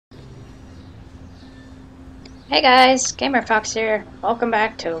Hey guys, Gamer Fox here. Welcome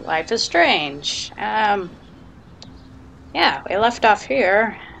back to Life is Strange. Yeah, we left off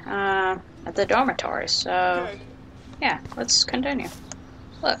here at the dormitory, so yeah, let's continue.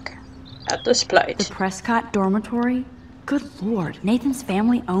 Look at this The plate. Prescott dormitory? Good lord, Nathan's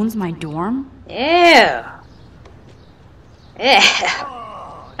family owns my dorm? Yeah.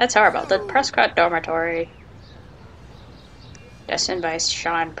 Yeah. That's horrible. The Prescott dormitory. Destined by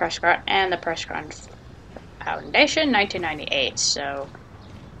Sean Prescott and the Prescott Foundation, 1998. So,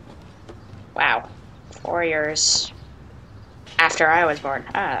 wow. 4 years after I was born.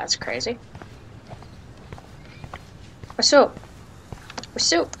 Ah, that's crazy. What's up?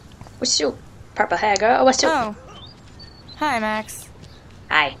 What's up? What's up? Purple hair girl, what's up? Oh. Hi, Max.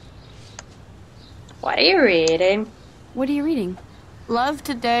 Hi. What are you reading? What are you reading? Love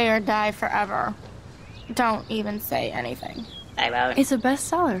today or die forever. Don't even say anything. I won't. It's a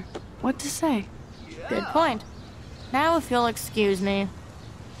bestseller. What to say? Good point. Now if you'll excuse me.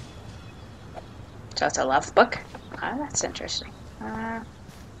 So it's a love book? Oh, that's interesting.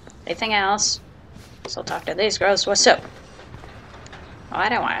 Anything else? Still talk to these girls. What's up? Oh, I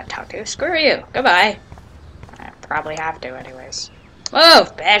don't want to talk to you. Screw you. Goodbye. I probably have to anyways.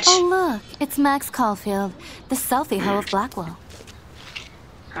 Move, bitch! Oh look, it's Max Caulfield, the selfie hoe of Blackwell.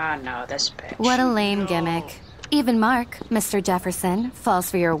 Oh no, this bitch. What a lame gimmick. Even Mark, Mr. Jefferson, falls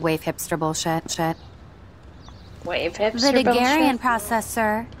for your wave hipster bullshit. Wave hipster The bullshit? Daguerrean process,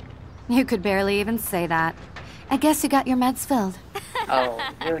 sir. You could barely even say that. I guess you got your meds filled. Oh,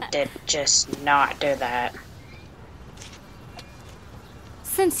 you did just not do that.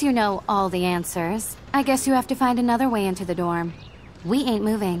 Since you know all the answers, I guess you have to find another way into the dorm. We ain't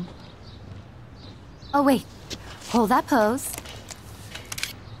moving. Oh wait, hold that pose.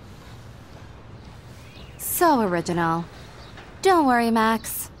 So original. Don't worry,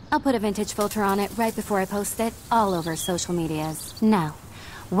 Max. I'll put a vintage filter on it right before I post it all over social medias. Now,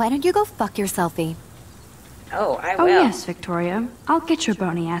 why don't you go fuck your selfie? Oh, I Oh will. yes, Victoria. I'll get your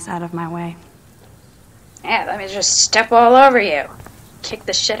bony ass out of my way. Yeah, let me just step all over you. Kick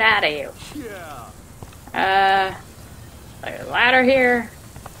the shit out of you. There's a ladder here.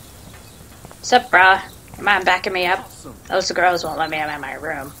 What's up, brah? Come on, backing me up. Those girls won't let me out of my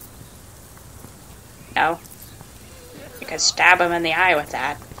room. No. You could stab them in the eye with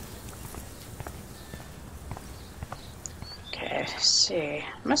that. Okay, let's see.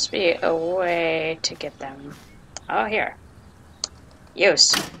 Must be a way to get them. Oh, here.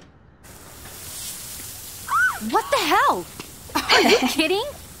 Use. What the hell? Are you kidding?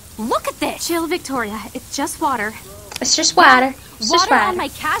 Look at this! Chill, Victoria. It's just water. It's just water. It's just Water water. on my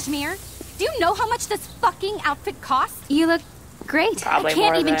cashmere? Do you know how much this fucking outfit costs? You look great. Probably I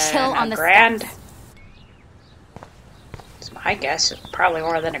can't more even than chill on a the grand. steps. It's my guess. It's probably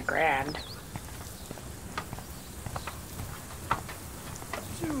more than $1,000.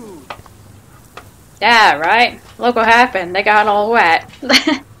 Yeah, right? Look what happened. They got all wet.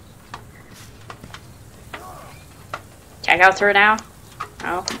 Can I go through now?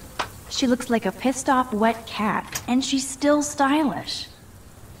 No. She looks like a pissed off wet cat, and she's still stylish.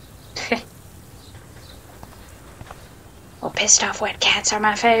 Well, pissed off wet cats are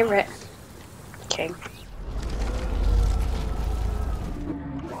my favorite. Okay.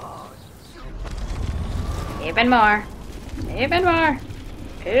 Even more. Even more.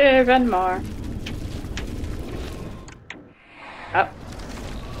 Even more. Oh.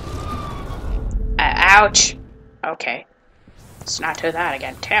 Ouch. Okay. Let's not do that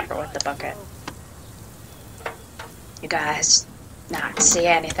again. Tamper with the bucket. You guys not see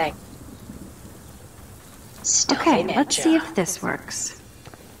anything. Stealthy Okay, ninja. let's see if this works.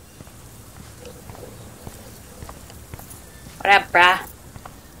 What up, brah?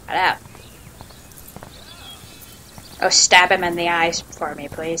 What up? Oh, stab him in the eyes for me,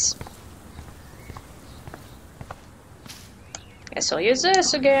 please. Guess I'll use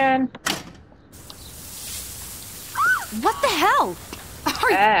this again. What the hell?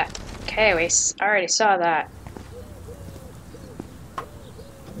 Okay, we already saw that.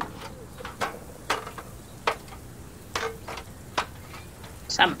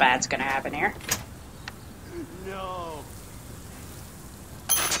 Something bad's gonna happen here. No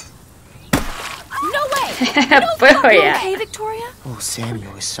way! Booyah! Okay, Victoria? Oh,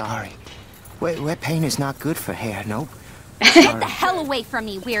 Samuel is sorry. Wet paint is not good for hair, nope. Get the hell away from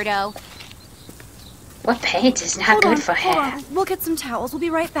me, weirdo. What paint is not good for Hold hair? on. We'll get some towels. We'll be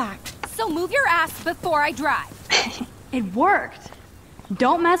right back. So move your ass before I drive. It worked.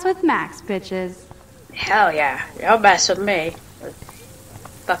 Don't mess with Max, bitches. Hell yeah, you'll mess with me.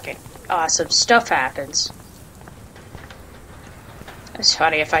 Fucking awesome stuff happens. It's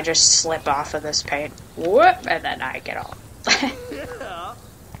funny if I just slip off of this paint. Whoop! And then I get off.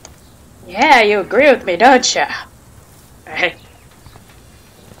 Yeah, you agree with me, don't you? Hey.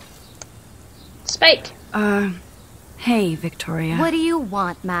 Spike. Hey, Victoria. What do you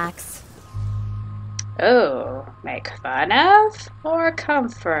want, Max? Oh, make fun of or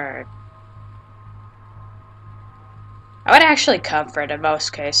comfort? I would actually comfort in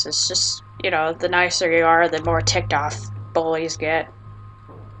most cases. Just, you know, the nicer you are, the more ticked off bullies get.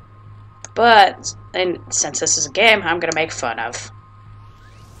 But, and since this is a game, I'm gonna make fun of.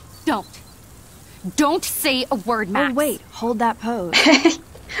 Don't say a word, Max. Oh, wait. Hold that pose.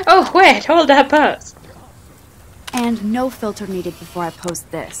 Oh, wait, hold that pose. And no filter needed before I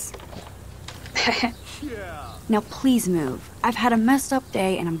post this. Now please move. I've had a messed up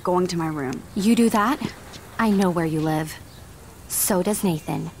day and I'm going to my room. You do that? I know where you live. So does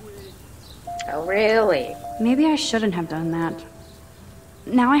Nathan. Oh, really? Maybe I shouldn't have done that.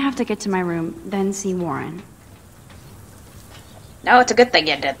 Now I have to get to my room, then see Warren. No, it's a good thing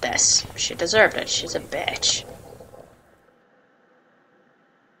you did this. She deserved it. She's a bitch.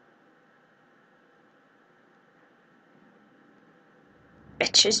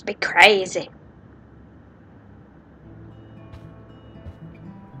 Bitches be crazy.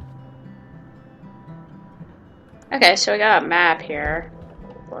 Okay, so we got a map here.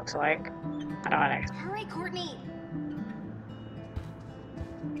 Looks like. I don't know. Hurry, Courtney.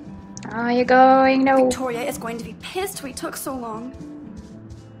 Are you going? No. Victoria is going to be pissed we took so long.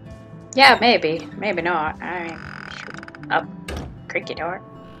 Yeah, maybe. Maybe not. Up. Creaky door.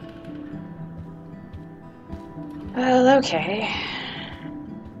 Well, okay.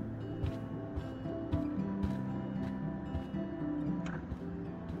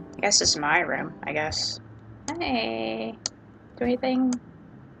 I guess this is my room, I guess. Hey. Do anything?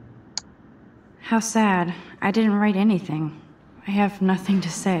 How sad. I didn't write anything. I have nothing to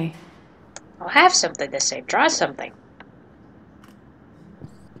say. I'll have something to say. Draw something.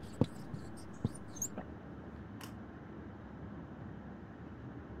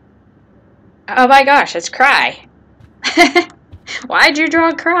 Oh my gosh, it's Cry. Why'd you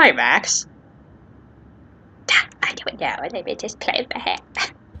draw Cry, Max? I don't know. Let me just play with my hair.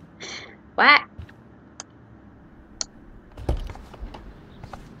 What?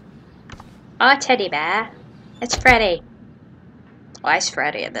 Oh, teddy bear. It's Freddy. Why is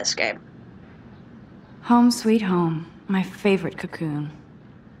Freddy in this game? Home sweet home. My favorite cocoon.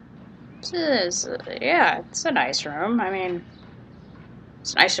 Yeah, it's a nice room. I mean,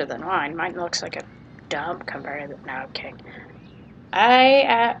 it's nicer than mine. Mine looks like a dump compared to... No, I'm kidding.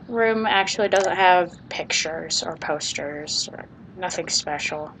 Room actually doesn't have pictures or posters or nothing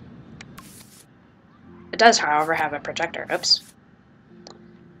special. It does, however, have a projector. Oops.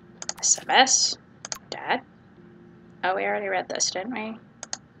 SMS. Dad. Oh, we already read this, didn't we?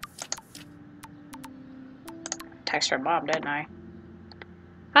 Text from Mom, didn't I?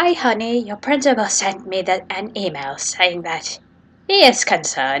 Hi, honey. Your principal sent me an email saying that he is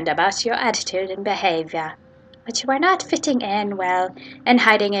concerned about your attitude and behavior, but you are not fitting in well and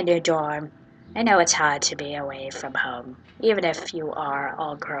hiding in your dorm. I know it's hard to be away from home, even if you are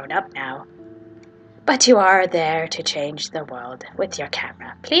all grown up now. But you are there to change the world with your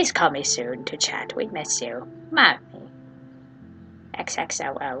camera. Please call me soon to chat. We miss you. Mommy.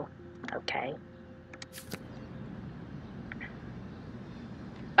 XXOO. Okay.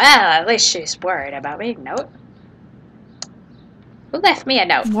 Well, at least she's worried about me. Note. Who left me a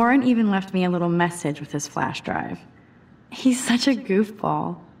note? Warren even left me a little message with his flash drive. He's such a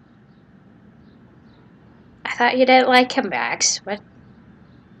goofball. I thought you didn't like him, Max. What?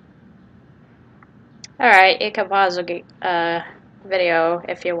 Alright, you can pause the video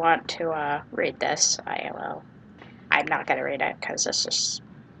if you want to read this. I will. I'm not gonna read it because this is...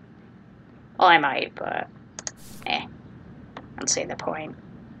 Well, I might, but... I don't see the point.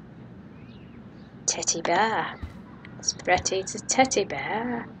 Teddy bear. It's Freddy's a teddy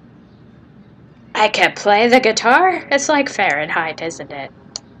bear. I can play the guitar? It's like Fahrenheit, isn't it?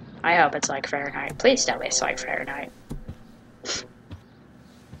 I hope it's like Fahrenheit. Please tell me it's like Fahrenheit.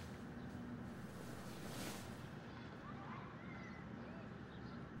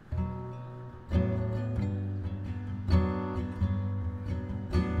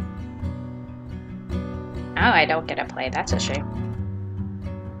 Oh, I don't get to play. That's a shame.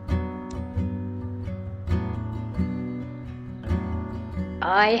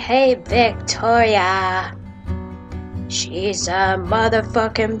 I hate Victoria. She's a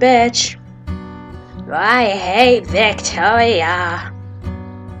motherfucking bitch. I hate Victoria.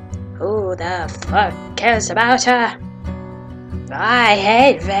 Who the fuck cares about her? I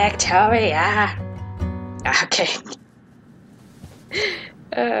hate Victoria. Okay.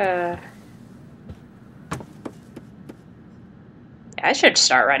 I should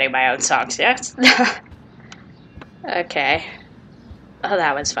start writing my own songs, yes? Okay. Oh,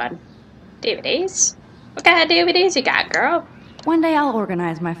 that was fun. DVDs? What kind of DVDs you got, girl? One day I'll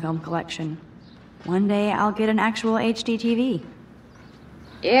organize my film collection. One day I'll get an actual HD TV.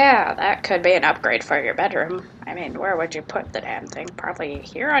 Yeah, that could be an upgrade for your bedroom. I mean, where would you put the damn thing? Probably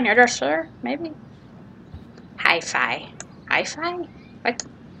here on your dresser, maybe? Hi-fi. Hi-fi? What?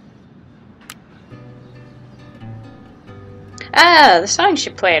 Ah, the song she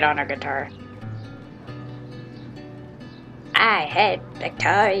played on her guitar. I hate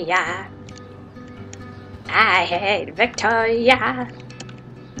Victoria. I hate Victoria.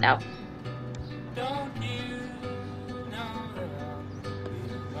 No.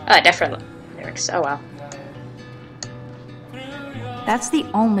 Oh, different lyrics. Oh well. That's the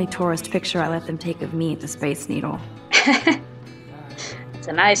only tourist picture I let them take of me at the Space Needle. It's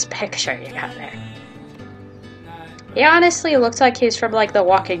a nice picture you got there. He honestly looks like he's from like the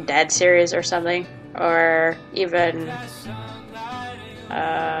Walking Dead series or something. Or even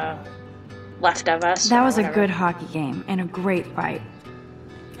Left of Us. That was a good hockey game and a great fight.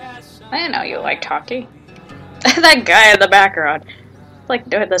 I didn't know you liked hockey. That guy in the background. Like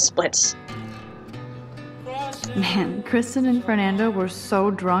doing the splits. Man, Kristen and Fernando were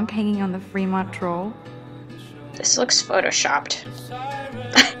so drunk hanging on the Fremont Troll. This looks photoshopped.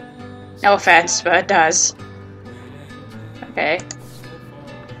 No offense, but it does. Okay.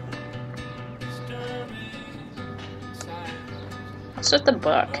 What's with the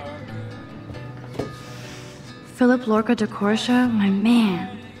book? Philip Lorca de Corsia, my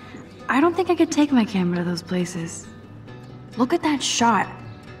man. I don't think I could take my camera to those places. Look at that shot.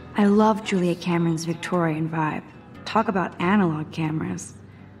 I love Julia Cameron's Victorian vibe. Talk about analog cameras.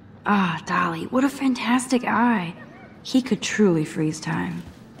 Ah, Dolly, what a fantastic eye. He could truly freeze time.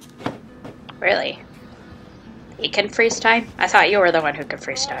 Really? He can freeze time? I thought you were the one who could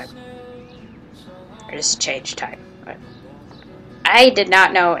freeze time. Or just change time. But I did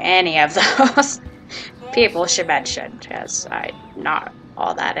not know any of those. People should mention, because I'm not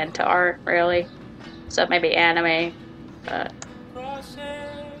all that into art, really. So maybe anime, but...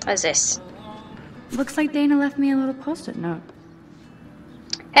 What is this? Looks like Dana left me a little post-it note.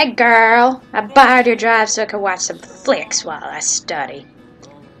 Hey girl, I borrowed your drive so I could watch some flicks while I study.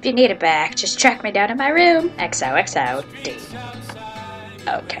 If you need it back, just track me down in my room. XOXOD.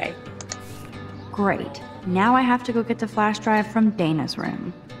 Okay. Great. Now I have to go get the flash drive from Dana's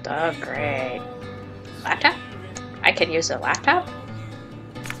room. Oh, great. Laptop? I can use a laptop?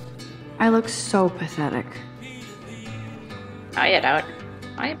 I look so pathetic. Oh, you don't.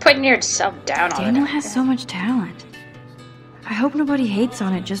 Why are you putting yourself down all the Daniel time? has so much talent. I hope nobody hates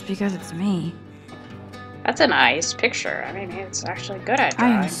on it just because it's me. That's a nice picture. I mean, it's actually good at I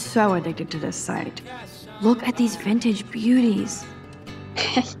drawing. am so addicted to this site. Look at these vintage beauties.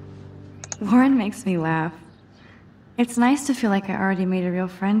 Warren makes me laugh. It's nice to feel like I already made a real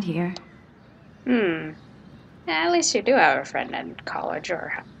friend here. Yeah, at least you do have a friend in college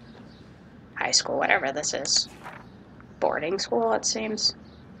or high school, whatever this is. Boarding school, it seems.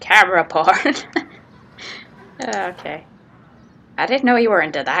 Camera porn. Okay. I didn't know you were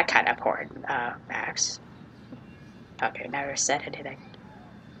into that kind of porn, Max. Okay, never said anything.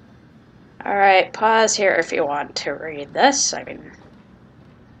 Alright, pause here if you want to read this. I mean,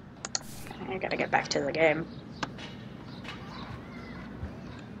 I gotta get back to the game.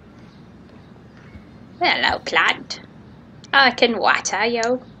 Hello, plant. I can water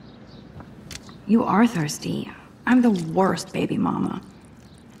you. You are thirsty. I'm the worst baby mama.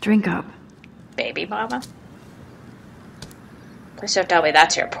 Drink up. Baby mama? Please don't tell me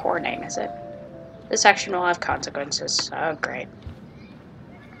that's your poor name, is it? This action will have consequences. Oh, great.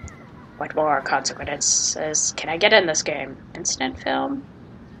 What more consequences can I get in this game? Instant film?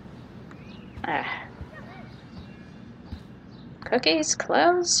 Cookies,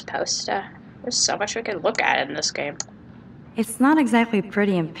 clothes, poster. There's so much we can look at in this game. It's not exactly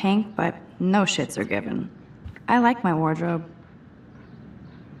pretty and pink, but no shits are given. I like my wardrobe.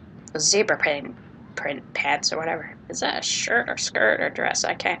 Zebra print pants or whatever. Is that a shirt or skirt or dress?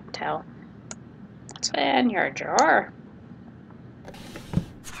 I can't tell. What's in your drawer?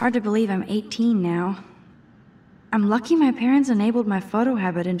 Hard to believe I'm 18 now. I'm lucky my parents enabled my photo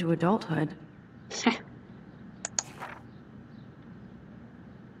habit into adulthood.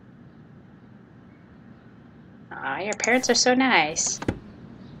 Aw, your parents are so nice.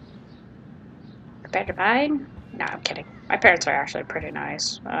 Compared to mine? No, I'm kidding. My parents are actually pretty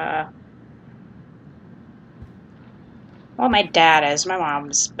nice. Well, my dad is. My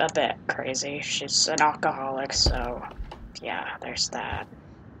mom's a bit crazy. She's an alcoholic, so Yeah, there's that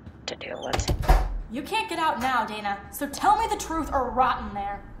to deal with. You can't get out now, Dana, so tell me the truth or rot in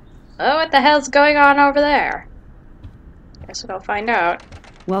there. Oh, what the hell's going on over there? Guess we'll find out.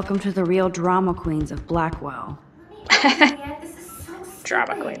 Welcome to the real drama queens of Blackwell. This is so stupid.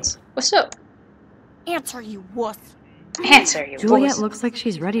 Drama queens. What's up? Answer, you wuss. Answer, you Juliet boys. looks like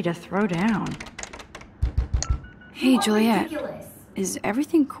she's ready to throw down. Hey, Juliet. Ridiculous. Is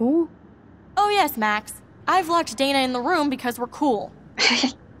everything cool? Oh yes, Max. I've locked Dana in the room because we're cool.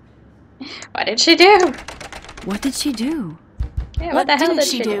 What did she do? What did she do? Yeah, what the hell didn't did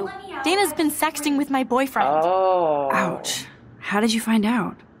she do? Dana's been sexting with my boyfriend. Oh. Ouch. How did you find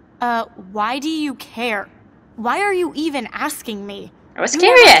out? Why do you care? Why are you even asking me? I was You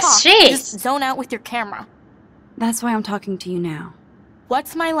never curious. talk, Jeez. Just zone out with your camera. That's why I'm talking to you now.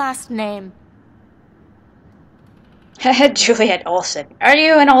 What's my last name? Juliet Olsen. Are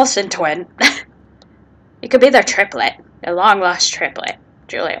you an Olsen twin? You could be their triplet. Their long-lost triplet.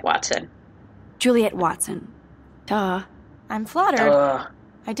 Juliet Watson. Juliet Watson. Duh. I'm flattered.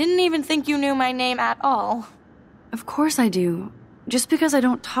 I didn't even think you knew my name at all. Of course I do. Just because I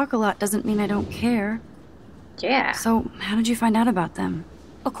don't talk a lot doesn't mean I don't care. Yeah. So, how did you find out about them?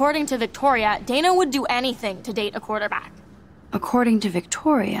 According to Victoria, Dana would do anything to date a quarterback. According to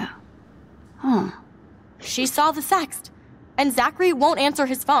Victoria. Huh. She saw the sext, and Zachary won't answer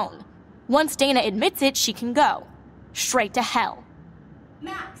his phone. Once Dana admits it, she can go. Straight to hell.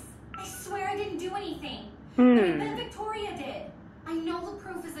 Max, I swear I didn't do anything. Hmm. But Victoria did. I know the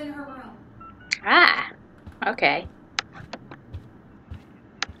proof is in her room. Ah. Okay.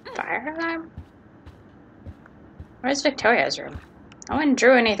 Fire alarm? Where's Victoria's room? No one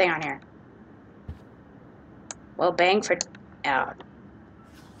drew anything on here. Well, bang for... Oh.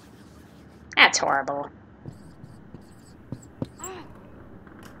 That's horrible.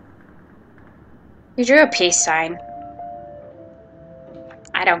 You drew a peace sign.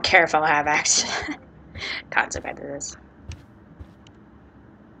 I don't care if I'll have consequences.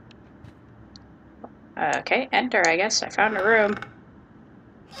 Okay, enter, I guess. I found a room.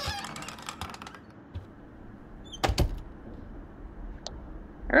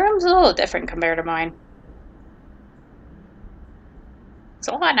 Her room's a little different compared to mine. It's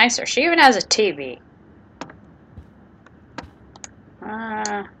a lot nicer. She even has a TV.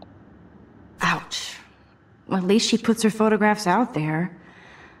 Ouch. Well, at least she puts her photographs out there.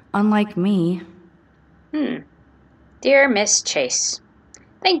 Unlike me. Dear Miss Chase,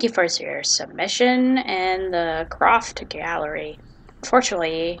 thank you for your submission in the Croft Gallery.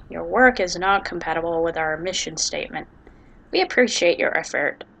 Unfortunately, your work is not compatible with our mission statement. We appreciate your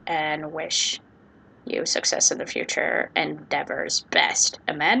effort and wish you success in the future endeavors. Best,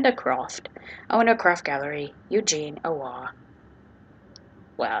 Amanda Croft, owner Croft Gallery, Eugene, Owa.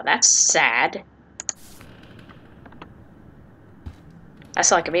 Well, that's sad. That's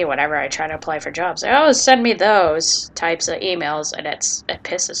like me whenever I try to apply for jobs. They always send me those types of emails, and it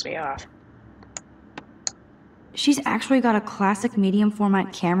pisses me off. She's actually got a classic medium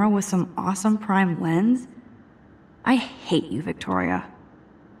format camera with some awesome prime lens. I hate you, Victoria.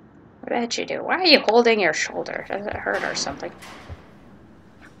 What did you do? Why are you holding your shoulder? Does it hurt or something?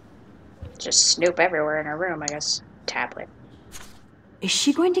 Just snoop everywhere in her room, I guess. Tablet. Is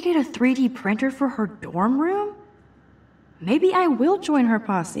she going to get a 3D printer for her dorm room? Maybe I will join her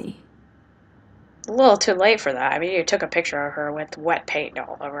posse. A little too late for that. I mean, you took a picture of her with wet paint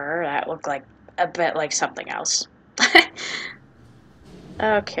all over her. That looked like a bit like something else.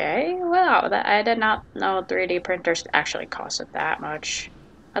 Okay, well, I did not know 3D printers actually costed that much.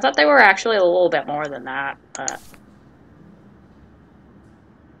 I thought they were actually a little bit more than that, but...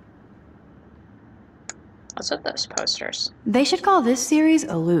 What's with those posters? They should call this series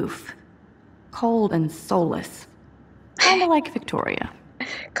Aloof. Cold and soulless. Kinda like Victoria.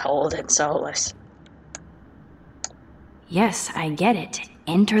 Cold and soulless. Yes, I get it.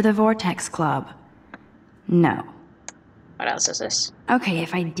 Enter the Vortex Club. No. What else is this? Okay,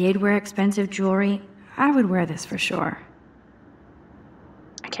 if I did wear expensive jewelry, I would wear this for sure.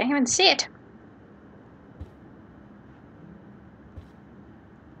 I can't even see it.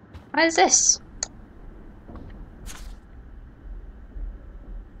 What is this?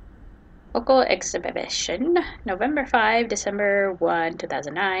 Local exhibition, November 5, December 1,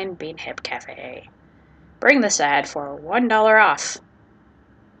 2009, Bean Hip Cafe. Bring this ad for $1 off.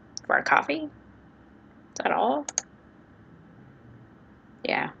 For a coffee? Is that all?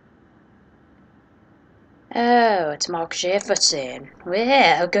 Yeah. Oh, it's Mark Jefferson.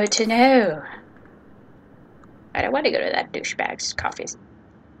 Well, good to know. I don't want to go to that douchebag's coffee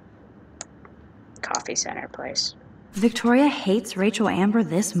center place. Victoria hates Rachel Amber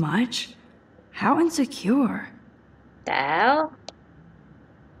this much? How insecure. The hell?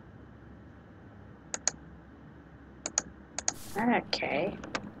 Okay.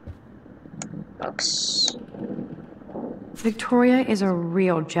 Books. Victoria is a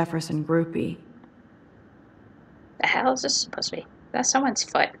real Jefferson groupie. The hell is this supposed to be? That's someone's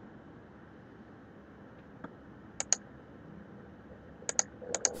foot.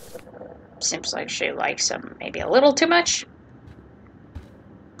 Seems like she likes him maybe a little too much.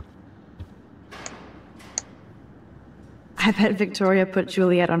 I bet Victoria put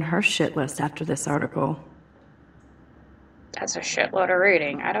Juliet on her shit list after this article. That's a shitload of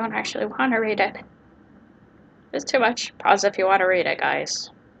reading. I don't actually want to read it. It's too much. Pause if you want to read it, guys.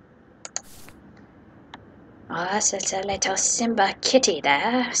 Oh, so it's a little Simba kitty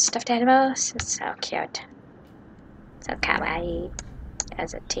there. Stuffed animals. It's so cute. So kawaii.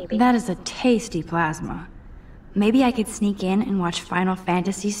 As a TV. That is a tasty plasma. Maybe I could sneak in and watch Final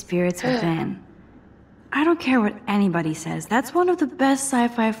Fantasy Spirits Within. I don't care what anybody says. That's one of the best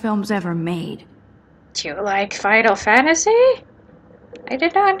sci-fi films ever made. Do you like Final Fantasy? I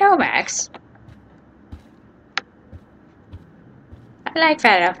did not know, Max. I like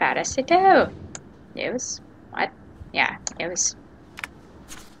Final Fantasy too. News? What? Yeah, news.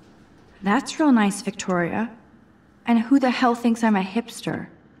 That's real nice, Victoria. And who the hell thinks I'm a hipster?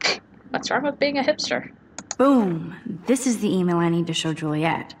 What's wrong with being a hipster? Boom! This is the email I need to show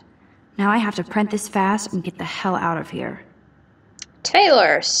Juliet. Now I have to print this fast and get the hell out of here.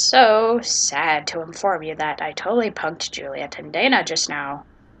 Taylor, so sad to inform you that I totally punked Juliet and Dana just now.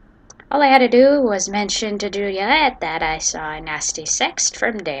 All I had to do was mention to Juliet that I saw a nasty sext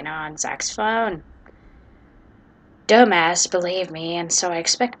from Dana on Zach's phone. Dumbass believed me, and so I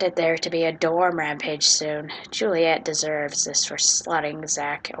expected there to be a dorm rampage soon. Juliet deserves this for slutting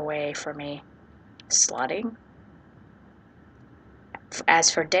Zach away from me. Slutting?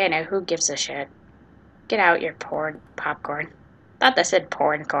 As for Dana, who gives a shit? Get out your porn popcorn. Thought that said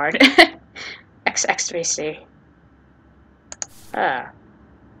porn corn. XXVC.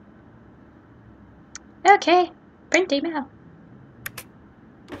 Okay, print email.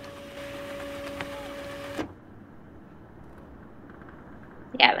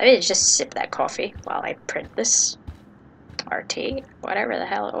 Yeah, let me just sip that coffee while I print this. Or tea, whatever the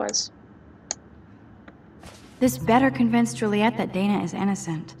hell it was. This better convince Juliet that Dana is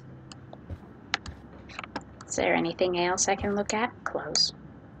innocent. Is there anything else I can look at? Clothes.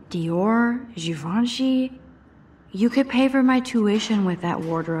 Dior, Givenchy. You could pay for my tuition with that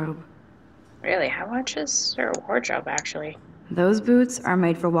wardrobe. Really, how much is her wardrobe, actually? Those boots are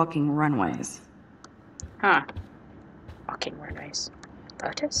made for walking runways. Huh. Walking runways.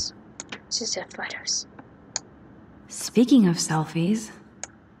 Photos? This is photos. Speaking of selfies...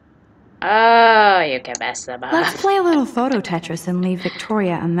 Oh, you can mess them up. Let's play a little photo Tetris and leave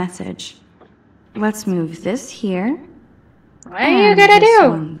Victoria a message. Let's move this here. What are you gonna this do?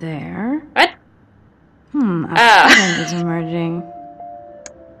 One there. What? A pattern is emerging.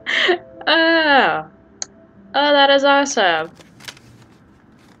 Oh. Oh, that is awesome.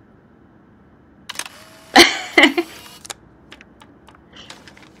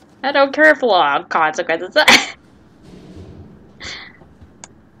 I don't care for long consequences.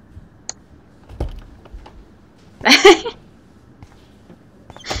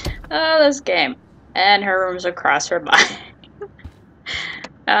 Oh, this game. And her room's across from mine.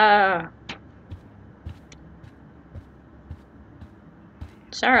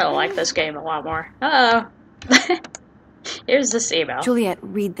 Sarah will like this game a lot more. Uh-oh. Here's this email. Juliet,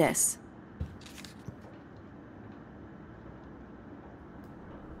 read this.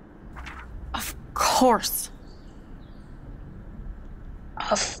 Of course.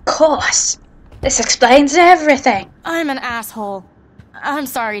 Of course. This explains everything. I'm an asshole. I'm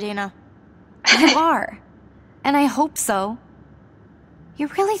sorry, Dana. You are. And I hope so. You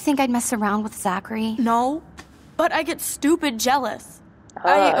really think I'd mess around with Zachary? No, but I get stupid jealous. Oh,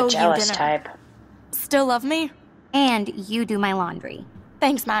 I owe jealous you dinner. type. Still love me? And you do my laundry.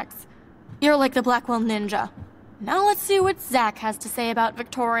 Thanks, Max. You're like the Blackwell Ninja. Now let's see what Zach has to say about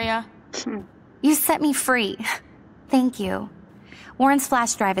Victoria. You set me free. Thank you. Warren's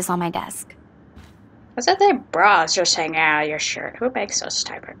flash drive is on my desk. What's that their bras just hanging out of your shirt? Who makes those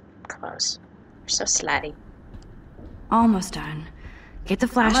type of clothes? They're so slutty. Almost done. Get the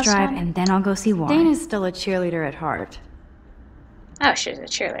flash Almost drive done? and then I'll go see Warren. Dana's still a cheerleader at heart. Oh, she's a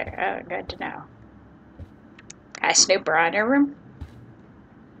cheerleader. Oh, good to know. I snoop around your room?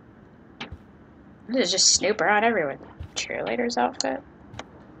 This is just snoop around everyone. Cheerleader's outfit?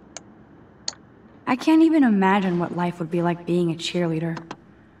 I can't even imagine what life would be like being a cheerleader.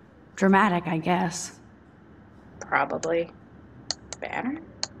 Dramatic, I guess. Probably. Banner?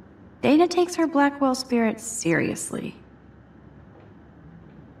 Dana takes her Blackwell spirit seriously.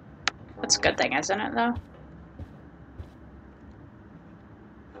 That's a good thing, isn't it, though?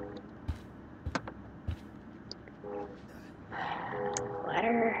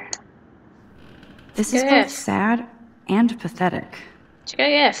 Letter. This is both sad and pathetic. Did you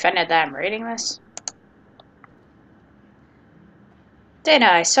get offended that I'm reading this? Dana,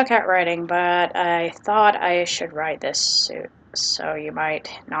 I suck at writing, but I thought I should write this so you might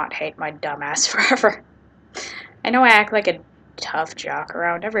not hate my dumbass forever. I know I act like a tough jock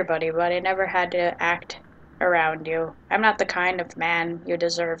around everybody, but I never had to act around you. I'm not the kind of man you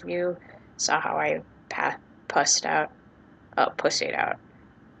deserve. You saw how I pussied out.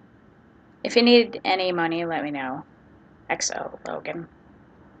 If you need any money, let me know. XO, Logan.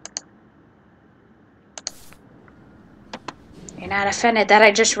 You're not offended that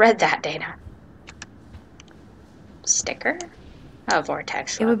I just read that, Dana. Sticker? Oh,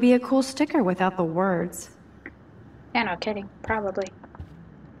 Vortex. It would be a cool sticker without the words. Yeah, no kidding. Probably.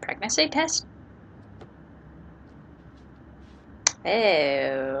 Pregnancy test?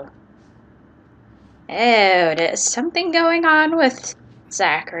 Oh. Oh, there's something going on with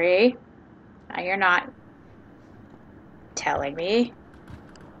Zachary. Now you're not telling me.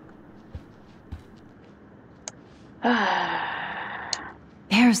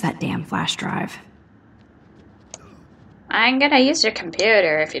 There's that damn flash drive. I'm gonna use your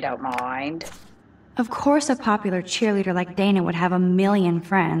computer if you don't mind. Of course a popular cheerleader like Dana would have a million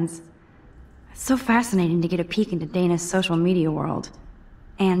friends. It's so fascinating to get a peek into Dana's social media world.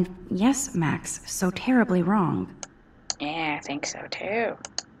 And yes, Max, so terribly wrong. Yeah, I think so too.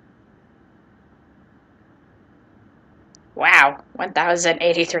 Wow,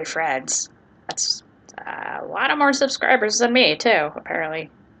 1,083 friends. That's a lot of more subscribers than me too, apparently.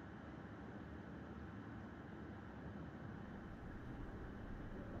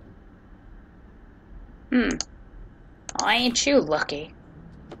 Well, ain't you lucky?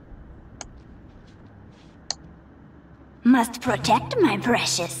 Must protect my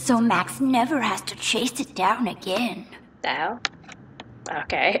precious so Max never has to chase it down again. The hell?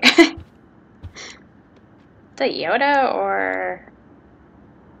 Okay. The Yoda or...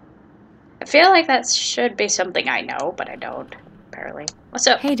 I feel like that should be something I know, but I don't, apparently. What's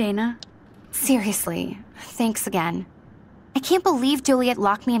up? Hey, Dana. Seriously, thanks again. I can't believe Juliet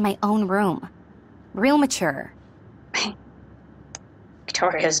locked me in my own room. Real mature.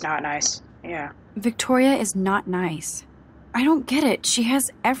 Victoria's not nice. Yeah. Victoria is not nice. I don't get it. She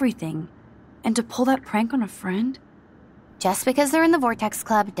has everything. And to pull that prank on a friend? Just because they're in the Vortex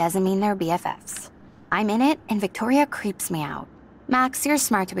Club doesn't mean they're BFFs. I'm in it, and Victoria creeps me out. Max, you're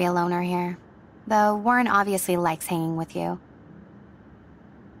smart to be a loner here. Though Warren obviously likes hanging with you.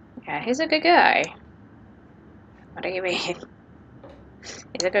 Yeah, he's a good guy. What do you mean?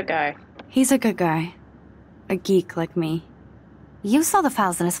 He's a good guy. He's a good guy. A geek like me. You saw the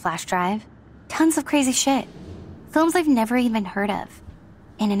files in his flash drive. Tons of crazy shit. Films I've never even heard of.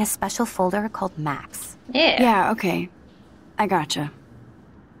 And in a special folder called Max. Yeah. Yeah, okay. I gotcha.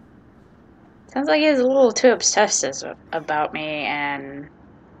 Sounds like he's a little too obsessive about me and...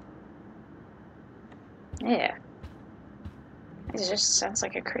 Yeah. He just sounds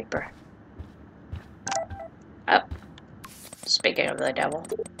like a creeper. Oh. Speaking of the devil.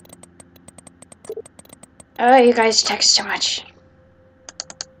 Oh, you guys text too much.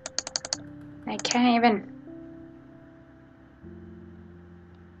 I can't even...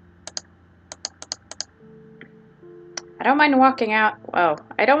 I don't mind walking out. Whoa.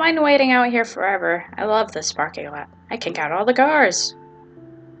 I don't mind waiting out here forever. I love this parking lot. I can count all the cars.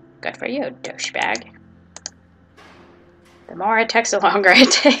 Good for you, douchebag. The more I text, the longer I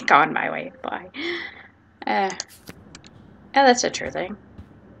take on my way by. Yeah, that's a true thing.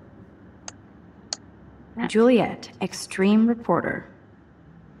 Juliet, extreme reporter.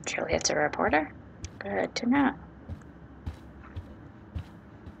 Juliet's a reporter? Good to know.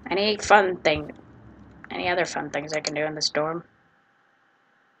 Any other fun things I can do in this dorm?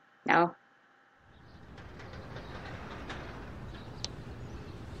 No?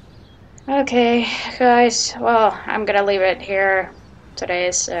 Okay, guys. Well, I'm gonna leave it here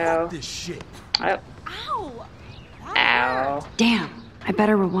today, so... This shit. Oh. Ow! Ow. Damn, I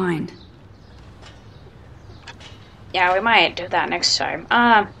better rewind. Yeah, we might do that next time.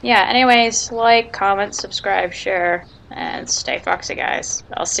 Yeah, anyways, like, comment, subscribe, share, and stay foxy, guys.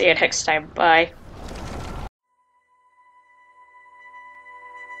 I'll see you next time. Bye.